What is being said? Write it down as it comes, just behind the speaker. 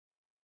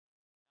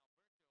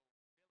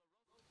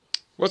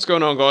What's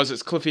going on, guys?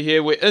 It's Cliffy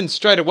here. We're in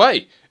straight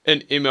away in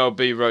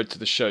MLB Road to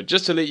the Show.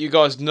 Just to let you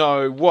guys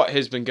know what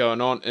has been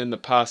going on in the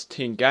past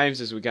 10 games,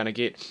 as we're going to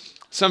get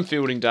some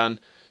fielding done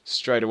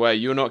straight away.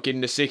 You're not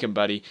getting a second,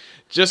 buddy.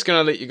 Just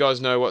going to let you guys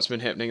know what's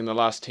been happening in the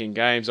last 10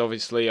 games.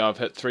 Obviously, I've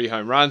hit 3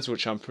 home runs,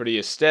 which I'm pretty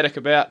ecstatic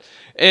about.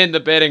 And the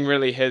batting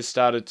really has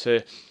started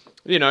to,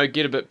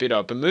 get a bit better.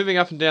 I've been moving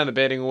up and down the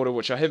batting order,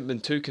 which I haven't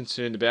been too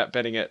concerned about.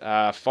 Batting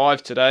at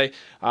 5 today.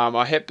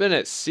 I have been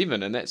at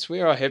 7, and that's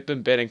where I have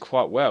been batting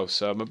quite well.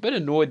 So I'm a bit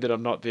annoyed that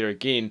I'm not there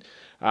again.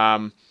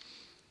 As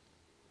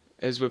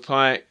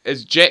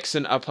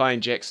Jackson are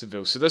playing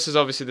Jacksonville. So this is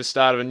obviously the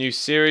start of a new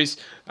series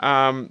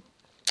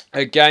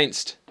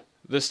against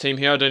this team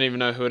here. I don't even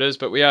know who it is,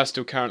 but we are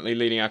still currently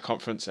leading our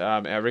conference.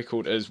 Our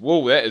record is,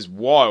 whoa, that is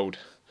wild.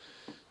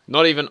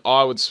 Not even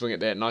I would swing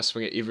at that, and I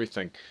swing at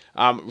everything.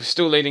 We're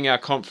still leading our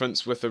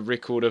conference with a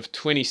record of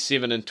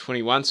 27 and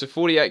 21, so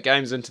 48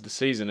 games into the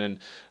season, and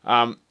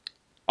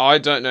I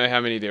don't know how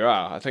many there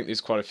are. I think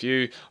there's quite a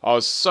few. I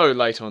was so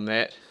late on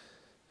that.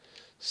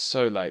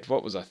 So late.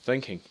 What was I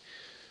thinking?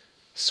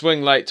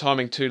 Swing late,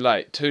 timing too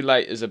late. Too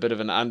late is a bit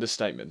of an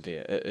understatement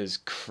there. It is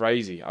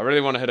crazy. I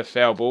really want to hit a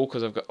foul ball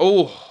because I've got...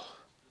 Oh!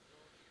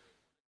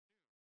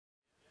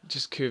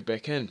 Just curve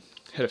back in.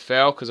 Hit a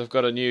foul because I've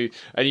got a new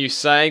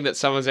saying that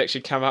someone's actually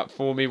come up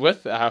for me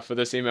with for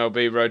this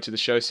MLB Road to the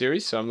Show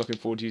series. So I'm looking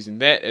forward to using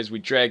that as we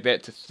drag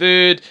that to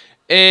third,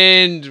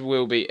 and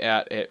we'll be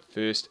out at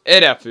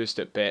our first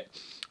at bat.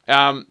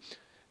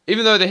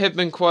 Even though there have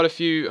been quite a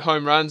few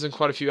home runs and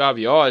quite a few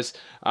RBIs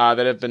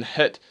that have been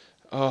hit,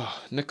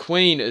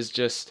 McQueen is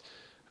just,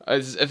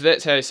 if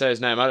that's how you say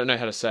his name, I don't know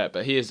how to say it,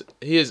 but he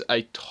is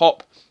a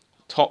top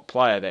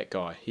player. That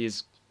guy, he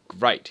is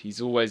great. He's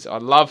always, I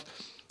love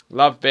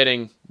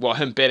betting,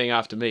 him betting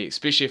after me,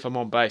 especially if I'm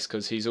on base,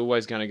 because he's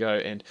always going to go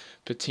and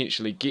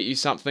potentially get you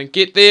something.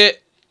 Get there!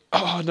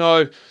 Oh,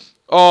 no.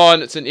 Oh,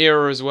 and it's an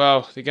error as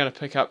well. They're going to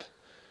pick up...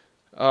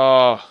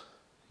 Oh,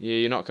 yeah,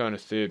 you're not going to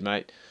third,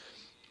 mate.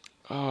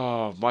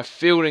 Oh, my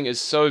fielding is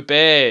so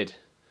bad.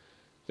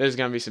 There's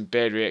going to be some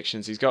bad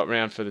reactions. He's got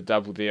round for the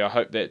double there. I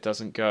hope that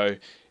doesn't go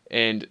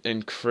and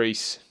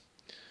increase...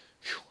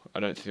 I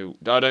don't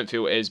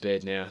feel as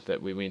bad now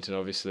that we went and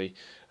obviously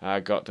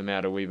got them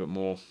out a wee bit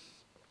more.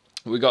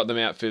 We got them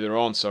out further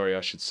on, sorry,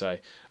 I should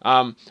say.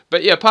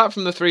 But yeah, apart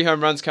from the 3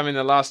 home runs coming in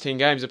the last 10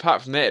 games,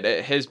 apart from that,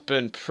 it has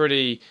been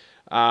pretty,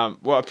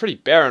 a pretty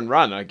barren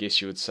run, I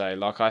guess you would say.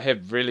 Like, I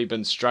have really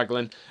been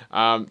struggling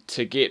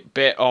to get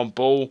bat on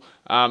ball.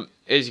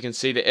 As you can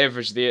see, the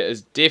average there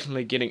is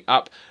definitely getting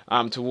up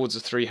towards the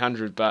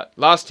 300. But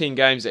last 10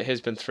 games, it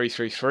has been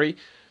 333.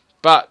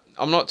 But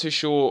I'm not too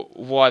sure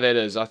why that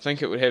is. I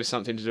think it would have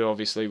something to do,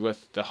 obviously,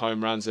 with the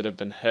home runs that have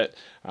been hit.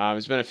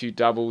 There's been a few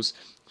doubles,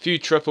 a few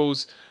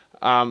triples.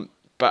 But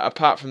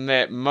apart from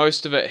that,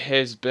 most of it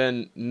has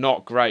been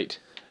not great.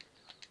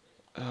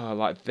 Oh,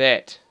 like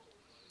that.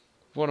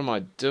 What am I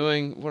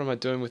doing? What am I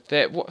doing with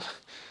that? What?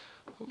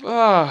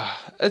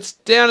 It's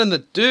down in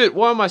the dirt.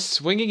 Why am I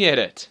swinging at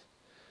it?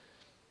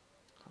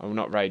 I will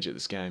not rage at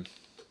this game.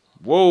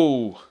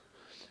 Whoa.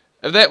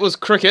 If that was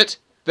cricket,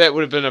 that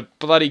would have been a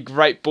bloody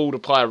great ball to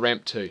play a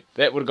ramp to.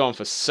 That would have gone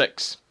for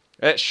 6.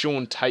 That's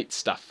Sean Tate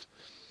stuff.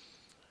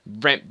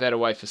 Ramp that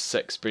away for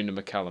 6, Brendan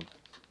McCullum.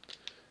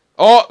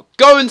 Oh,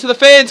 go into the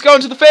fans! Go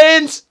into the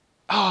fans!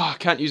 Oh, I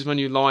can't use my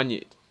new line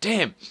yet.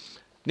 Damn.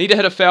 Need to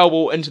hit a foul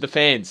ball into the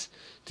fans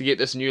to get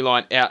this new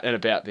line out and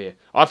about there.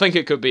 I think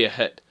it could be a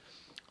hit.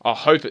 I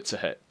hope it's a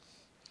hit.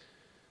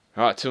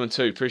 Alright, 2 and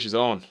 2. Pressure's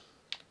on.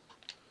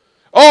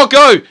 Oh,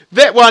 go!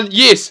 That one,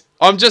 yes!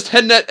 I'm just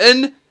hitting it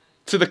in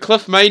to the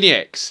Cliff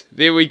Maniacs.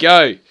 There we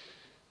go.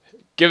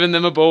 Giving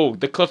them a ball.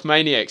 The Cliff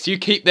Maniacs. You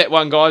keep that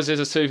one, guys, as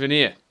a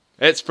souvenir.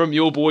 That's from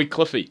your boy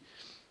Cliffy.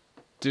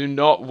 Do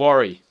not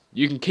worry.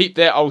 You can keep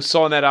that. I'll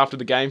sign that after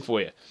the game for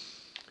you.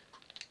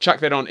 Chuck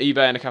that on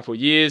eBay in a couple of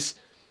years.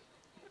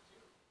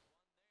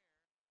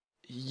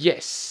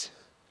 Yes.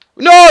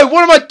 No!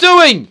 What am I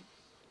doing?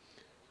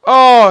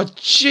 Oh,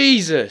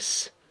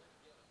 Jesus.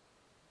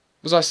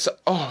 Was I...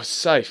 Oh,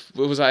 safe.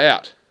 Was I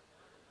out?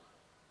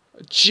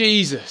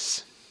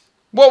 Jesus.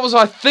 What was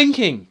I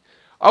thinking?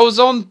 I was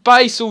on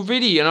base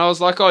already, and I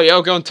was like, oh, yeah,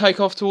 I'll go and take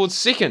off towards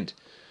second.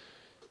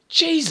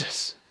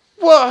 Jesus.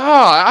 Well,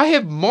 I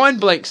have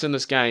mind blanks in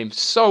this game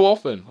so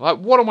often. Like,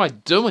 what am I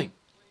doing?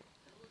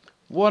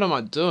 What am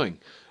I doing?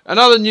 In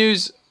other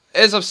news,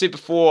 as I've said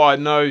before, I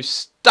know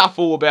stuff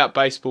all about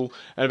baseball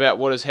and about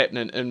what is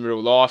happening in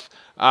real life.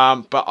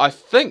 But I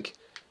think...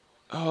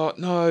 Oh,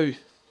 no.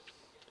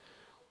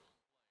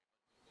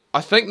 I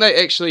think they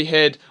actually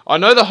had... I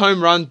know the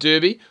home run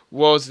derby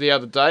was the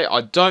other day. I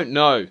don't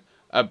know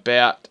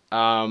about...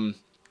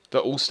 the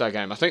All-Star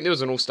game. I think there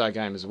was an All-Star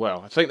game as well.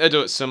 I think they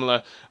do it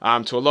similar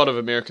to a lot of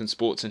American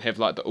sports and have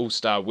like the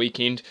All-Star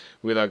weekend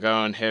where they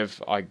go and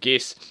have, I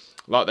guess,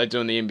 like they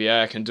do in the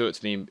NBA. I can do it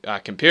to the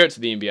compare it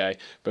to the NBA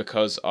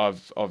because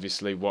I've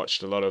obviously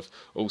watched a lot of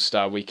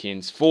All-Star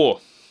weekends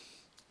for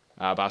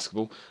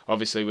basketball,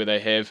 obviously, where they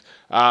have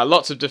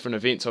lots of different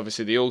events,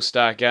 obviously the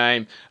All-Star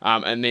game,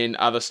 and then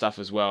other stuff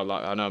as well,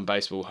 like I know in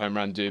baseball, home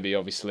run derby,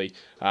 obviously,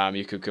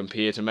 you could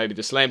compare to maybe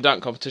the slam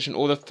dunk competition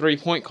or the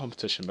three-point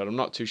competition, but I'm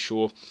not too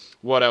sure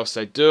what else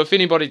they do. If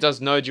anybody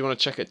does know, do you want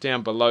to check it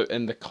down below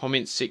in the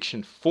comments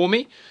section for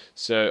me,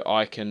 so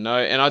I can know,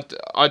 and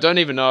I don't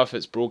even know if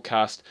it's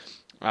broadcast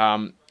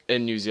in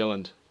New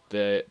Zealand,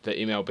 the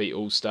MLB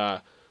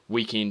All-Star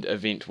weekend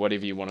event,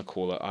 whatever you want to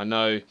call it. I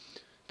know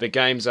the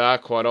games are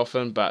quite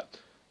often, but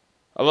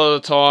a lot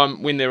of the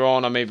time when they're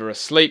on, I'm either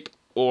asleep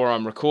or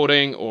I'm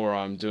recording or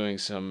I'm doing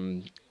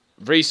some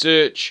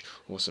research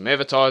or some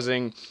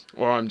advertising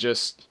or I'm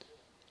just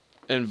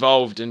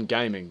involved in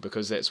gaming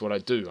because that's what I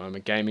do. I'm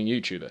a gaming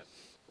YouTuber.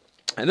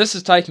 And this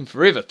is taking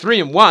forever.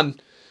 3-1.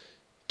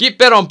 Get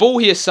bat on ball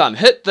here, son.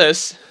 Hit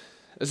this.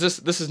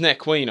 This is Nat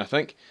Queen, I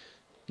think.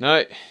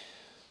 No.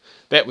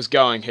 That was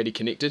going had he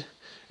connected.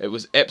 It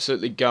was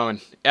absolutely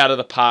going out of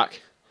the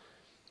park.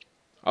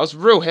 I was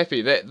real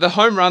happy that the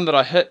home run that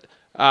I hit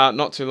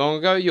not too long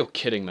ago, you're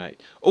kidding, mate.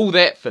 All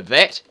that for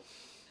that?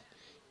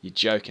 You're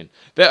joking.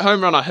 That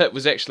home run I hit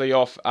was actually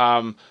off,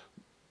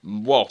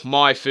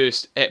 my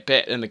first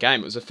at-bat in the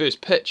game. It was the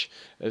first pitch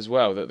as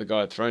well that the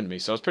guy had thrown to me,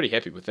 so I was pretty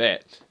happy with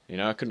that. You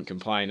know, I couldn't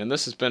complain. And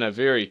this has been a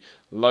very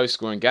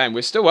low-scoring game.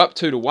 We're still up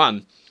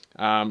 2-1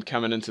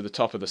 coming into the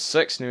top of the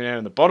 6th. Now we're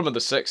in the bottom of the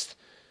 6th.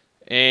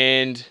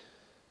 And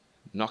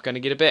not going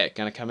to get it back.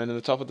 Going to come in the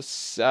top of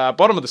the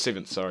bottom of the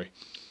 7th, sorry.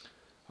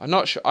 I'm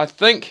not sure. I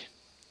think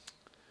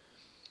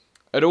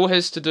it all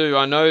has to do.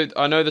 I know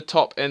the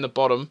top and the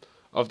bottom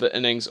of the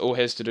innings all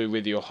has to do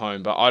with your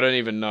home, but I don't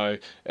even know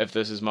if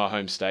this is my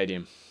home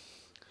stadium.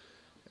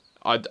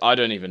 I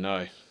don't even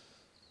know.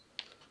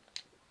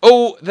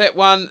 Oh, that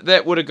one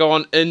that would have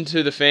gone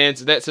into the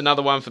fans. That's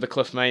another one for the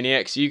Cliff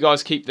Maniacs. You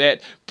guys keep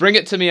that. Bring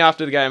it to me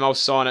after the game. I'll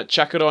sign it.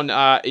 Chuck it on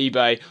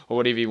eBay or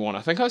whatever you want.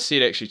 I think I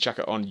said actually chuck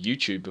it on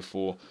YouTube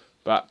before,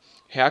 but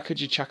how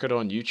could you chuck it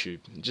on YouTube?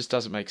 It just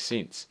doesn't make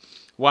sense.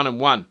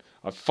 1-1.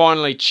 I've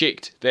finally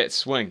checked that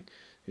swing.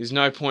 There's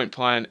no point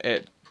playing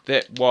at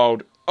that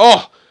wild.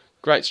 Oh,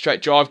 great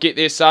straight drive. Get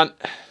there, son.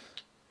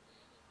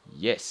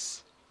 Yes.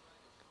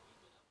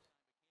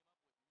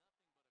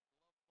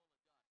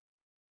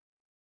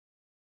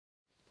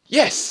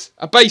 Yes,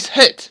 a base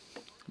hit.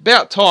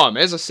 About time.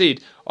 As I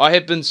said, I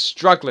have been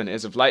struggling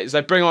as of late as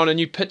they bring on a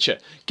new pitcher.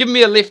 Give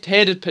me a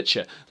left-handed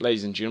pitcher,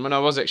 ladies and gentlemen. I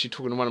was actually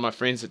talking to one of my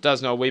friends that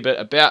does know a wee bit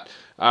about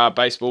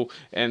baseball,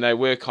 and they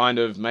were kind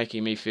of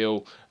making me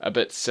feel a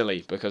bit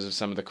silly because of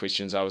some of the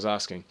questions I was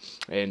asking.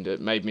 And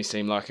it made me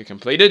seem like a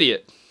complete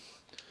idiot.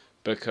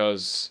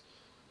 Because,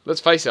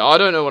 let's face it, I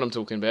don't know what I'm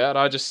talking about.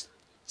 I just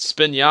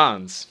spin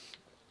yarns.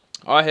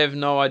 I have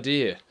no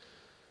idea.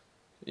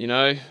 You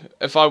know,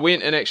 if I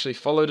went and actually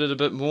followed it a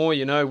bit more,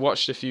 you know,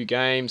 watched a few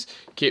games,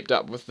 kept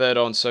up with it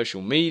on social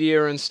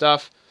media and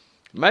stuff,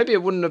 maybe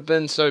it wouldn't have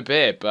been so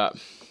bad, but,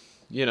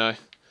 you know,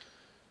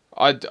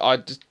 I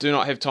just do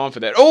not have time for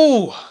that.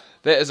 Oh,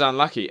 that is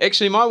unlucky.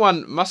 Actually, my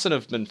one mustn't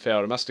have been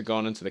fouled. It must have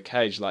gone into the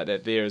cage like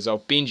that there, as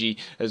old Benji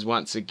is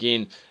once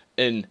again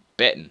in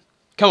batting.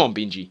 Come on,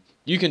 Benji.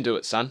 You can do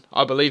it, son.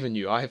 I believe in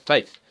you. I have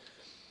faith.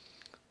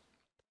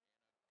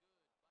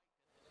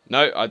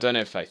 No, I don't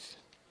have faith.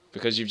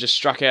 Because you've just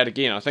struck out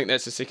again. I think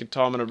that's the second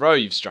time in a row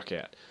you've struck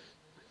out.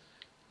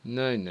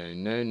 No, no,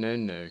 no, no,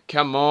 no.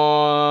 Come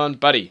on,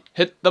 buddy.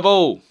 Hit the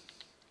ball.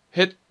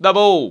 Hit the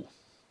ball.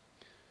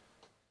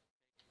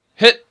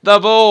 Hit the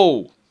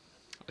ball.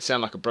 I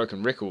sound like a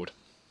broken record.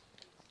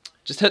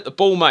 Just hit the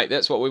ball, mate.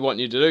 That's what we want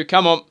you to do.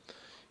 Come on.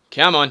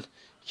 Come on.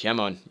 Come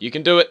on. You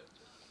can do it.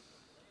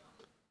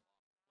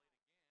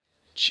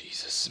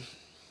 Jesus.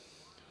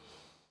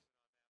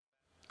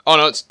 Oh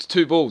no, it's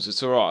 2 balls.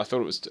 It's alright. I thought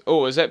it was...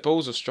 Oh, is that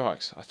balls or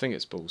strikes? I think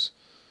it's balls.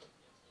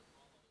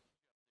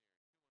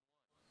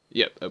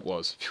 Yep, it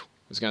was. I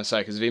was going to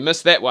say, because if he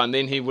missed that one,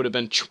 then he would have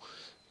been...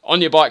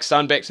 On your bike,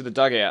 son, back to the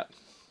dugout.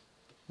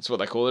 That's what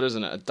they call it,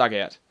 isn't it? A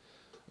dugout.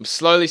 I'm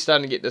slowly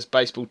starting to get this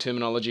baseball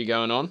terminology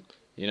going on.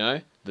 You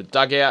know? The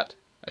dugout,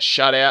 a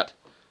shutout,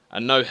 a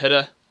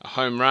no-hitter, a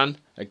home run,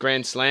 a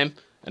grand slam,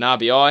 an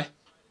RBI.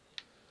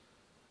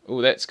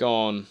 Oh, that's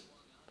gone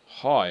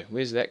high.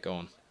 Where's that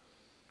gone?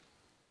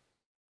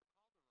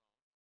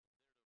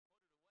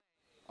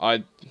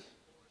 I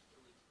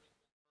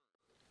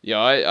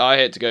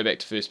had to go back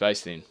to first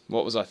base then.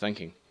 What was I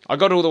thinking? I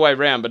got all the way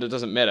round, but it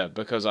doesn't matter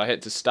because I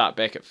had to start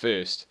back at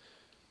first.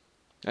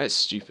 That's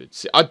stupid.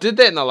 See, I did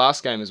that in the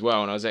last game as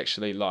well, and I was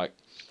actually like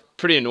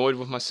pretty annoyed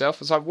with myself. I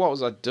was like, what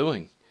was I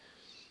doing?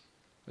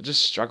 I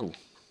just struggle.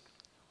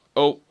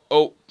 Oh.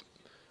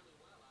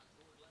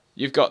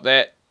 You've got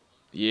that.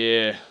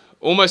 Yeah.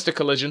 Almost a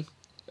collision.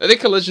 Are there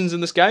collisions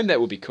in this game? That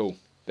would be cool.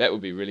 That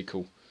would be really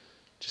cool.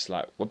 Just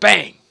like, well,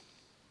 bang!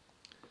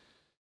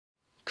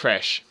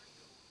 Crash.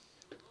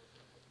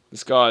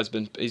 This guy's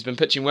been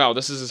pitching well.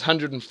 This is his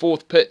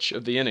 104th pitch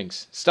of the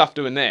innings. Stuff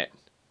doing that.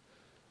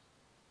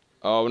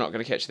 Oh, we're not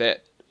going to catch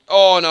that.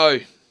 Oh no.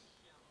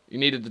 He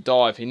needed the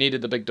dive. He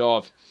needed the big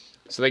dive.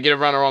 So they get a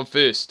runner on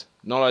first.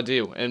 Not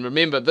ideal. And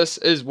remember, this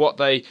is what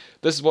they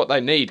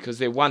need, because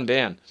they're one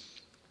down.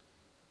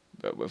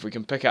 But if we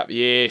can pick up,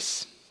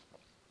 yes,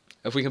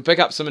 if we can pick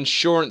up some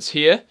insurance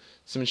here,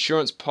 some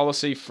insurance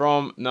policy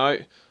from, no,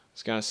 I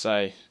was going to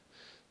say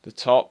the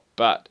top,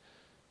 but,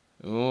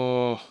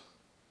 oh,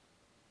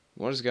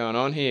 what is going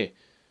on here?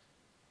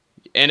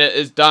 And it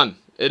is done.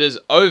 It is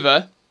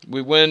over.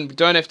 We win. We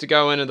don't have to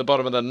go in at the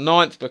bottom of the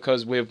 9th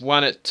because we've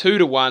won it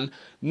 2-1.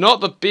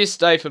 Not the best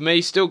day for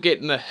me. Still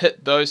getting the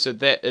hit though, so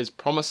that is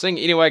promising.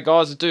 Anyway,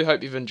 guys, I do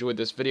hope you've enjoyed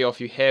this video. If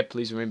you have,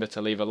 please remember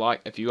to leave a like.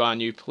 If you are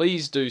new,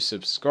 please do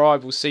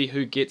subscribe. We'll see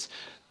who gets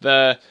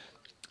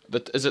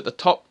is it the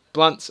top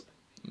blunts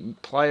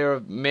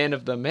man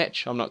of the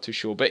match? I'm not too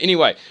sure. But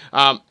anyway,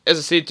 as I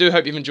said, do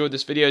hope you've enjoyed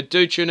this video.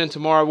 Do tune in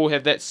tomorrow. We'll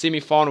have that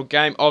semi-final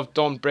game of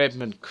Don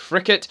Bradman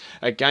cricket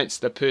against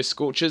the Perth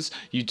Scorchers.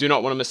 You do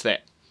not want to miss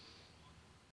that.